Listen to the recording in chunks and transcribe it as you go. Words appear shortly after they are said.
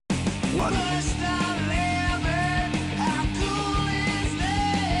What?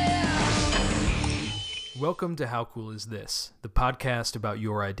 Welcome to How Cool Is This, the podcast about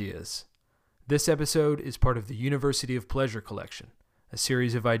your ideas. This episode is part of the University of Pleasure collection, a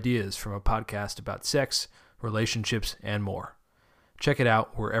series of ideas from a podcast about sex, relationships, and more. Check it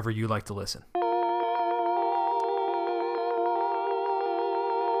out wherever you like to listen.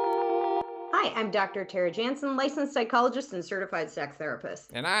 Hi, I'm Dr. Tara Jansen, licensed psychologist and certified sex therapist.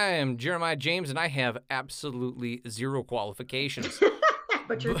 And I am Jeremiah James, and I have absolutely zero qualifications.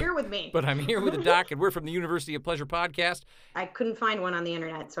 But you're here with me. But I'm here with a doc, and we're from the University of Pleasure podcast. I couldn't find one on the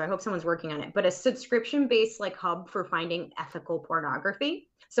internet, so I hope someone's working on it. But a subscription-based hub for finding ethical pornography.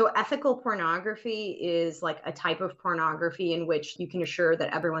 So ethical pornography is like a type of pornography in which you can assure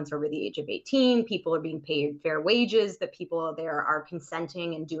that everyone's over the age of 18, people are being paid fair wages, that people there are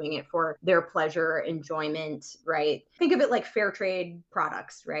consenting and doing it for their pleasure, enjoyment, right? Think of it like fair trade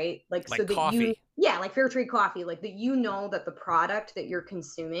products, right? Like so that coffee. Yeah, like fair trade coffee, like that you know that the product that you're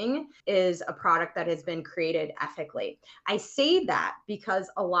consuming is a product that has been created ethically. I say that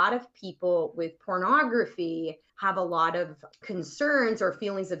because a lot of people with pornography have a lot of concerns or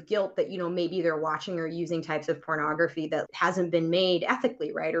feelings of guilt that, maybe they're watching or using types of pornography that hasn't been made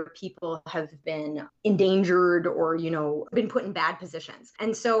ethically, right? Or people have been endangered or, been put in bad positions.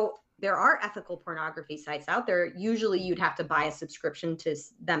 And so there are ethical pornography sites out there. Usually you'd have to buy a subscription to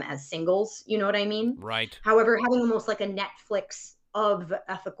them as singles. You know what I mean? Right. However, having almost like a Netflix of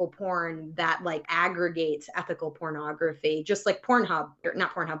ethical porn that like aggregates ethical pornography, just like Pornhub, or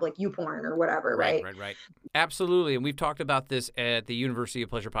not Pornhub, like YouPorn or whatever, right? Right. Absolutely. And we've talked about this at the University of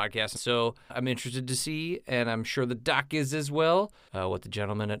Pleasure podcast. So I'm interested to see, and I'm sure the doc is as well, what the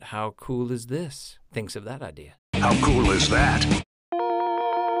gentleman at How Cool Is This thinks of that idea. How cool is that?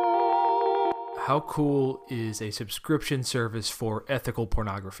 How Cool is a subscription service for ethical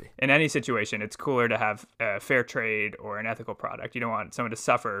pornography. In any situation, it's cooler to have a fair trade or an ethical product. You don't want someone to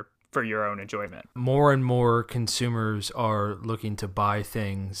suffer for your own enjoyment. More and more consumers are looking to buy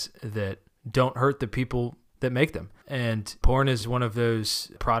things that don't hurt the people that make them. And porn is one of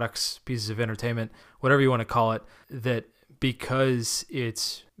those products, pieces of entertainment, whatever you want to call it, that because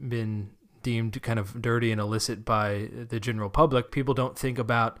it's been deemed kind of dirty and illicit by the general public, people don't think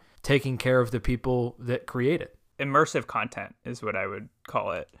about taking care of the people that create it. Immersive content is what I would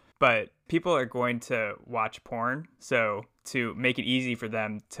call it. But people are going to watch porn, so to make it easy for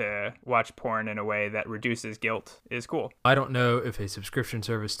them to watch porn in a way that reduces guilt is cool. I don't know if a subscription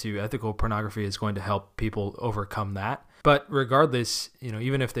service to ethical pornography is going to help people overcome that. But regardless,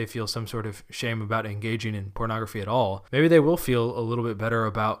 even if they feel some sort of shame about engaging in pornography at all, maybe they will feel a little bit better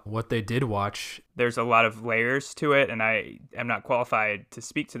about what they did watch. There's a lot of layers to it, and I am not qualified to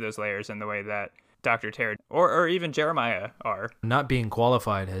speak to those layers in the way that Dr. Tara or even Jeremiah are. Not being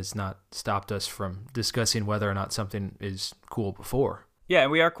qualified has not stopped us from discussing whether or not something is cool before. Yeah,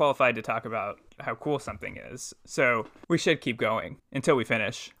 and we are qualified to talk about how cool something is. So we should keep going until we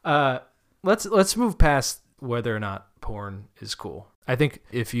finish. Let's move past whether or not porn is cool. I think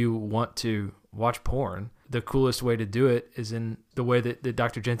if you want to watch porn, the coolest way to do it is in the way that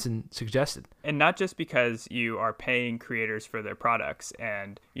Dr. Jensen suggested. And not just because you are paying creators for their products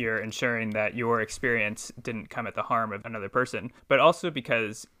and you're ensuring that your experience didn't come at the harm of another person, but also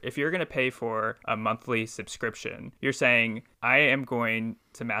because if you're going to pay for a monthly subscription, you're saying, I am going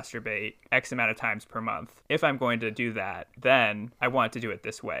to masturbate X amount of times per month. If I'm going to do that, then I want to do it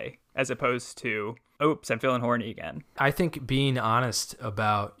this way, as opposed to, oops, I'm feeling horny again. I think being honest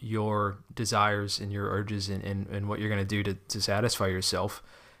about your desires and your urges and what you're going to do to satisfy yourself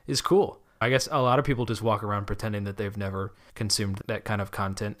is cool. I guess a lot of people just walk around pretending that they've never consumed that kind of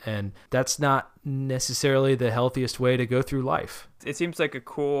content, and that's not necessarily the healthiest way to go through life. It seems like a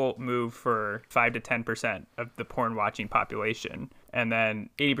cool move for 5 to 10% of the porn watching population. And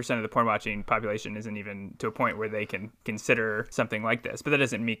then 80% of the porn watching population isn't even to a point where they can consider something like this. But that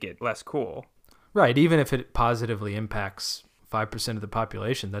doesn't make it less cool. Right. Even if it positively impacts 5% of the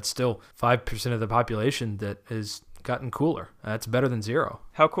population, that's still 5% of the population that has gotten cooler. That's better than zero.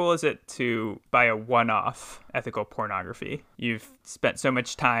 How cool is it to buy a one-off ethical pornography? You've spent so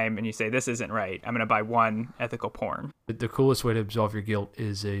much time and you say, this isn't right. I'm going to buy one ethical porn. The coolest way to absolve your guilt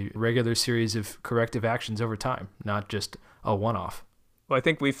is a regular series of corrective actions over time, not just a one-off. Well, I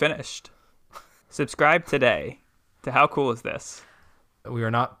think we've finished. Subscribe today to How Cool Is This? We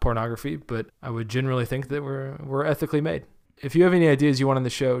are not pornography, but I would generally think that we're ethically made. If you have any ideas you want on the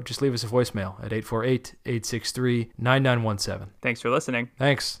show, just leave us a voicemail at 848-863-9917. Thanks for listening.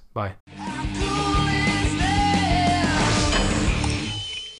 Thanks. Bye.